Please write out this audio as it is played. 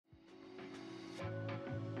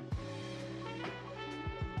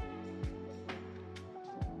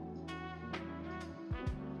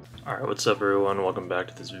Alright, what's up everyone? Welcome back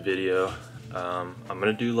to this video. I'm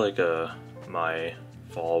gonna do like my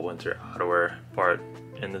fall winter outerwear part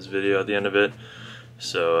in this video at the end of it.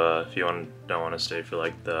 So if you don't want to stay for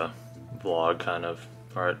like the vlog kind of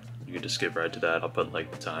part, you can just skip right to that. I'll put like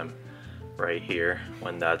the time right here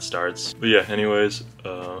when that starts. But yeah, anyways,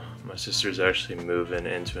 my sister's actually moving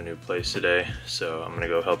into a new place today, so I'm gonna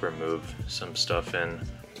go help her move some stuff in.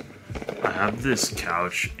 I have this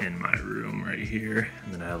couch in my room right here,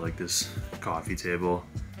 and then I have like this coffee table,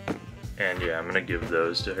 and yeah, I'm gonna give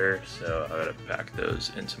those to her, so I gotta pack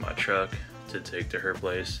those into my truck to take to her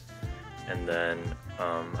place. And then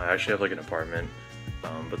I actually have like an apartment,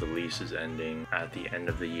 but the lease is ending at the end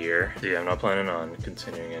of the year. So yeah, I'm not planning on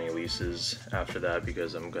continuing any leases after that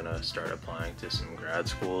because I'm gonna start applying to some grad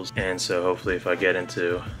schools, and so hopefully if I get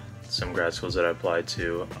into some grad schools that I applied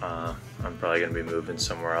to, I'm probably gonna be moving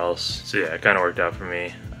somewhere else. So yeah, it kind of worked out for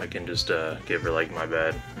me. I can just give her like my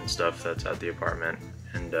bed and stuff that's at the apartment,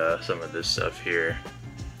 and some of this stuff here,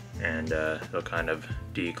 and it'll kind of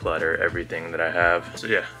declutter everything that I have. So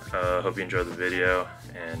yeah, hope you enjoyed the video,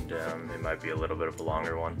 and it might be a little bit of a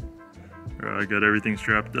longer one. I got everything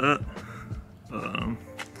strapped up.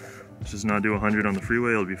 Let's just not do 100 on the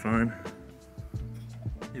freeway, it'll be fine.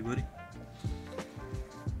 Hey buddy.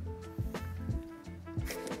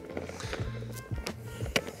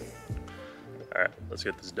 Alright, let's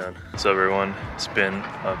get this done. So everyone, it's been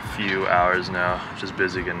a few hours now, just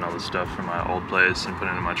busy getting all the stuff from my old place and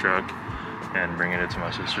putting it in my truck and bringing it to my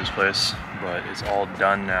sister's place. But it's all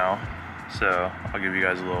done now, so I'll give you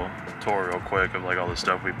guys a little tour real quick of like all the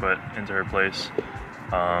stuff we put into her place.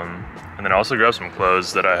 And then I also grabbed some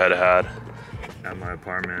clothes that I had at my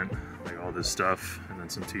apartment, like all this stuff, and then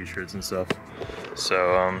some t-shirts and stuff.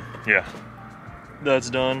 So yeah, that's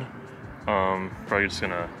done. Probably just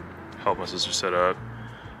gonna help my sister set up,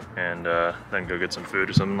 and then go get some food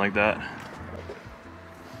or something like that.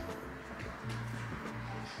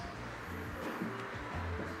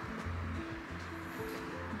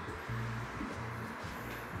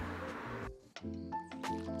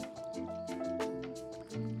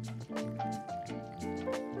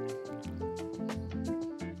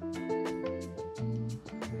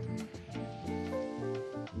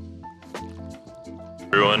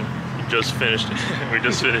 Everyone, just finished. We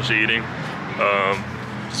just finished eating.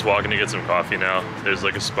 Just walking to get some coffee now. There's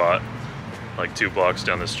like a spot like 2 blocks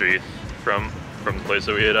down the street from the place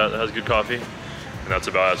that we ate at that has good coffee, and that's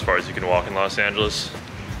about as far as you can walk in Los Angeles.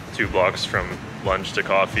 2 blocks from lunch to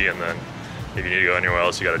coffee, and then if you need to go anywhere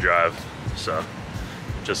else you gotta drive. So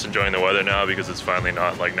just enjoying the weather now because it's finally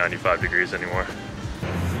not like 95 degrees anymore.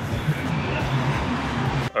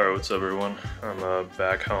 Alright, what's up everyone? I'm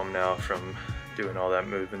back home now from doing all that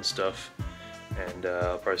moving stuff, and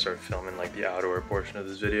I'll probably start filming like the outerwear portion of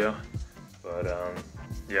this video. But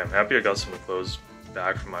yeah, I'm happy I got some clothes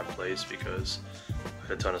back from my place because I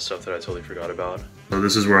had a ton of stuff that I totally forgot about. So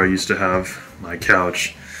this is where I used to have my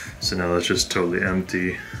couch, so now that's just totally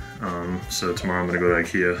empty. So tomorrow I'm gonna go to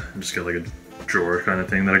IKEA and just get like a drawer kind of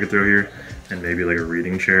thing that I could throw here, and maybe like a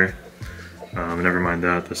reading chair. Never mind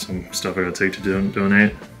that, there's some stuff I gotta take to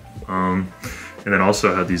donate. And then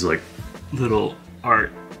also I had these like little art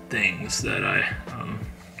things that I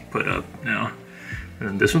put up now.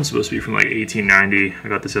 And this one's supposed to be from like 1890. I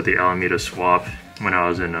got this at the Alameda Swap when I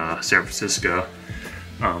was in San Francisco.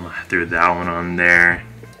 I threw that one on there.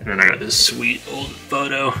 And then I got this sweet old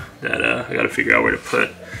photo that I gotta figure out where to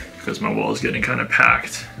put because my wall is getting kind of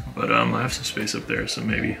packed. But I have some space up there, so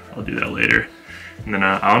maybe I'll do that later. And then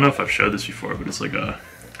I don't know if I've showed this before, but it's like a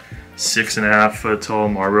 6.5 foot tall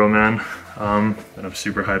Marlboro Man that I'm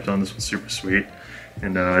super hyped on. This one's super sweet,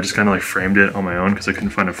 and I just kind of like framed it on my own because I couldn't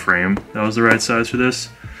find a frame that was the right size for this,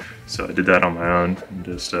 so I did that on my own and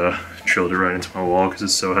just drilled it right into my wall because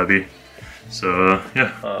it's so heavy. So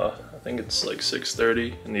yeah, I think it's like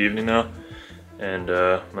 6:30 in the evening now, and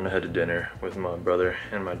I'm gonna head to dinner with my brother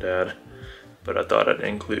and my dad, but I thought I'd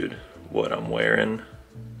include what I'm wearing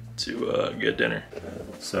to get dinner.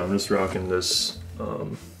 So I'm just rocking this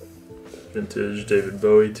vintage David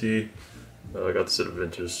Bowie tee. I got this at a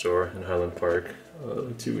vintage store in Highland Park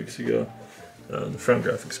like 2 weeks ago. The front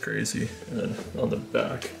graphic's crazy, and then on the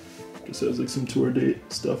back just has like some tour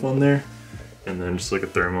date stuff on there, and then just like a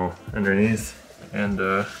thermal underneath, and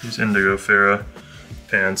these Indigo Farah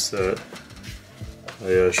pants that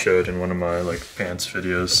I showed in one of my like pants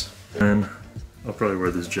videos. And I'll probably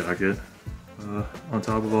wear this jacket on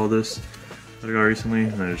top of all this that I got recently,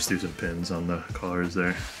 and I just threw some pins on the collars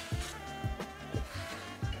there.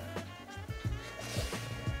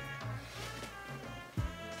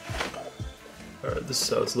 Alright, this is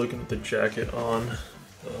how it's looking with the jacket on.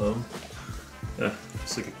 Yeah,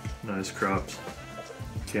 it's like a nice cropped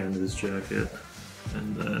canvas jacket,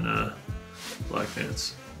 and then black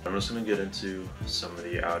pants. I'm just gonna get into some of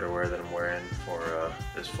the outerwear that I'm wearing for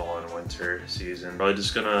this fall and winter season. Probably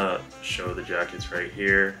just gonna show the jackets right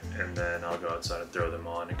here, and then I'll go outside and throw them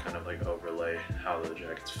on and kind of like overlay how the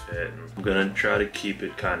jackets fit. And I'm gonna try to keep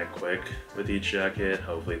it kind of quick with each jacket,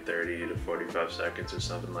 hopefully 30 to 45 seconds or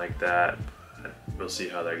something like that. We'll see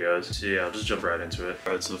how that goes. So yeah, I'll just jump right into it.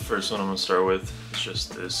 Alright, so the first one I'm gonna start with is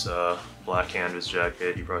just this black canvas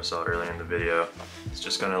jacket. You probably saw it earlier in the video. It's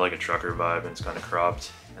just kind of like a trucker vibe, and it's kind of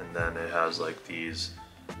cropped. And then it has like these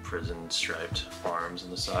prison striped arms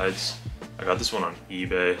on the sides. I got this one on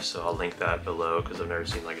eBay, so I'll link that below because I've never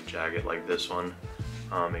seen like a jacket like this one.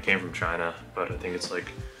 It came from China, but I think it's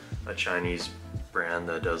like a Chinese brand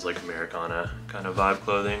that does like Americana kind of vibe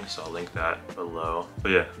clothing, so I'll link that below.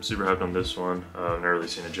 But yeah, I'm super hyped on this one. I've never really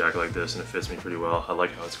seen a jacket like this, and it fits me pretty well. I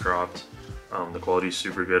like how it's cropped. The quality's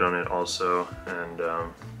super good on it also, and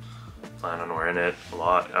plan on wearing it a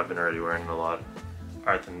lot. I've been already wearing it a lot.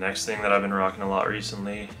 Alright, the next thing that I've been rocking a lot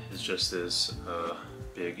recently is just this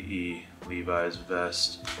Big E Levi's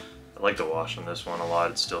vest. I like the wash on this one a lot.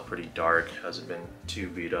 It's still pretty dark, hasn't been too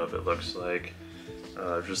beat up, it looks like.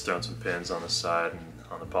 I've just thrown some pins on the side and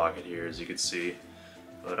on the pocket here, as you can see.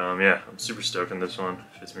 But yeah, I'm super stoked on this one.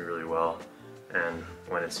 It fits me really well. And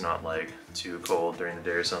when it's not like too cold during the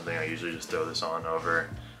day or something, I usually just throw this on over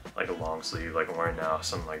like a long sleeve like I'm wearing now,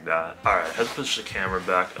 something like that. Alright, I had to push the camera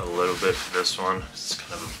back a little bit for this one. It's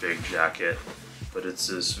kind of a big jacket, but it's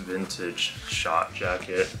this vintage shot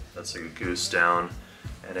jacket that's like a goose down,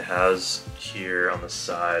 and it has here on the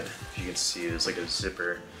side, if you can see, there's like a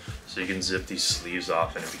zipper, so you can zip these sleeves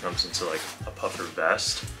off and it becomes into like a puffer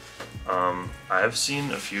vest. I have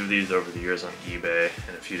seen a few of these over the years on eBay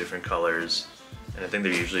in a few different colors, and I think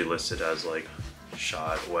they're usually listed as like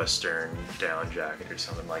shot western down jacket or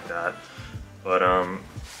something like that. But I'm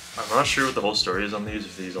not sure what the whole story is on these,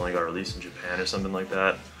 if these only got released in Japan or something like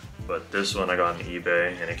that. But this one I got on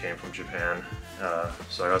eBay and it came from Japan,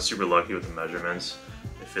 so I got super lucky with the measurements.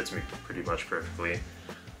 It fits me pretty much perfectly,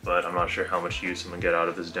 but I'm not sure how much use I'm gonna get out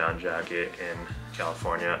of this down jacket in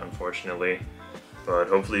California, unfortunately. But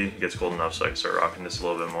hopefully it gets cold enough so I can start rocking this a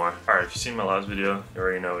little bit more. Alright, if you've seen my last video, you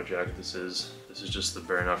already know what jacket this is. This is just the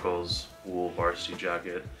bare knuckles wool varsity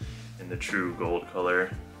jacket in the true gold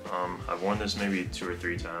color. I've worn this maybe 2 or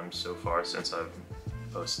 3 times so far since I've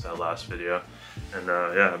posted that last video. And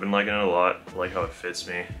yeah, I've been liking it a lot. I like how it fits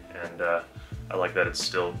me, and I like that it's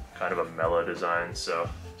still kind of a mellow design, so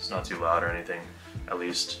it's not too loud or anything, at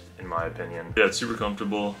least in my opinion. Yeah, it's super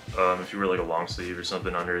comfortable. If you wear like a long sleeve or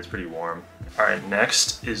something under, it's pretty warm. Alright,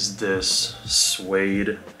 next is this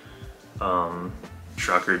suede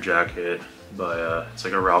trucker jacket by, it's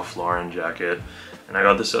like a Ralph Lauren jacket. And I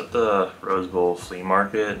got this at the Rose Bowl flea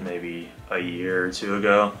market maybe a year or 2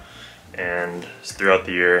 ago. And throughout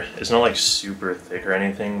the year, it's not like super thick or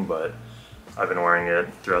anything, but I've been wearing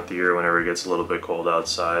it throughout the year whenever it gets a little bit cold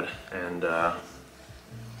outside. And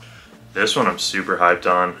this one I'm super hyped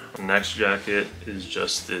on. The next jacket is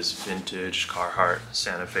just this vintage Carhartt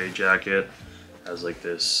Santa Fe jacket. It has like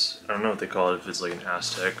this, I don't know what they call it, if it's like an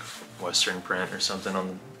Aztec Western print or something on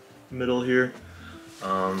the middle here.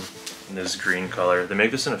 In this green color. They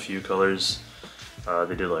make this in a few colors.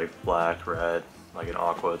 They did like black, red, like an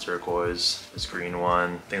aqua turquoise, this green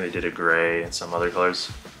one. I think they did a gray and some other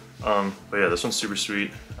colors. But yeah, this one's super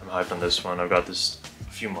sweet. I'm hyped on this one. I got this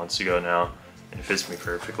a few months ago now, and it fits me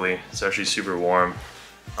perfectly. It's actually super warm,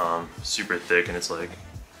 super thick, and it's like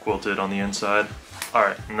quilted on the inside.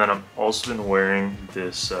 Alright, and then I've also been wearing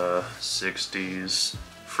this 60s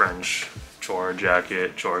French chore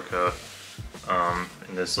jacket, chore coat,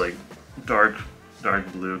 in this like dark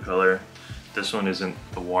blue color. This one isn't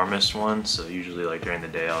the warmest one, so usually like during the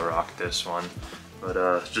day I'll rock this one, but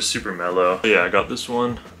it's just super mellow. But yeah, I got this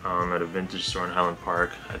one at a vintage store in Highland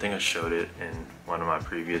Park. I think I showed it in one of my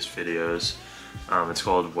previous videos. It's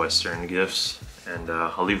called Western Gifts, and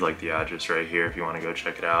I'll leave like the address right here if you want to go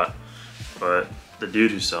check it out. But the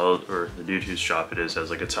dude who sells, or the dude whose shop it is, has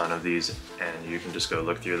like a ton of these, and you can just go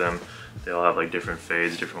look through them. They all have like different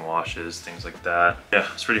fades, different washes, things like that. Yeah,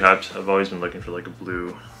 it's pretty hyped. I've always been looking for like a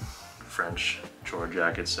blue French chore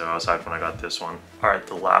jacket, so I was hyped when I got this one. Alright,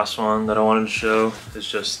 the last one that I wanted to show is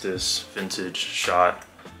just this vintage shot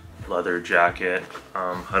leather jacket.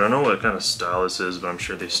 I don't know what kind of style this is, but I'm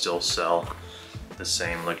sure they still sell the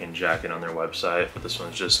same looking jacket on their website, but this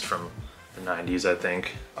one's just from the 90s, I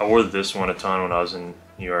think. I wore this one a ton when I was in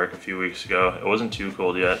New York a few weeks ago. It wasn't too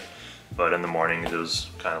cold yet, but in the mornings it was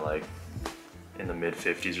kind of like in the mid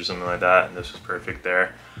 50s or something like that, and this was perfect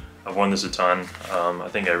there. I've worn this a ton. I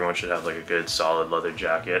think everyone should have like a good solid leather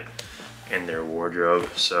jacket in their wardrobe.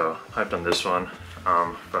 So hyped on this one.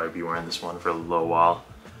 Probably be wearing this one for a little while,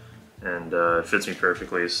 and it fits me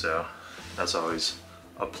perfectly. So that's always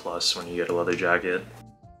a plus when you get a leather jacket.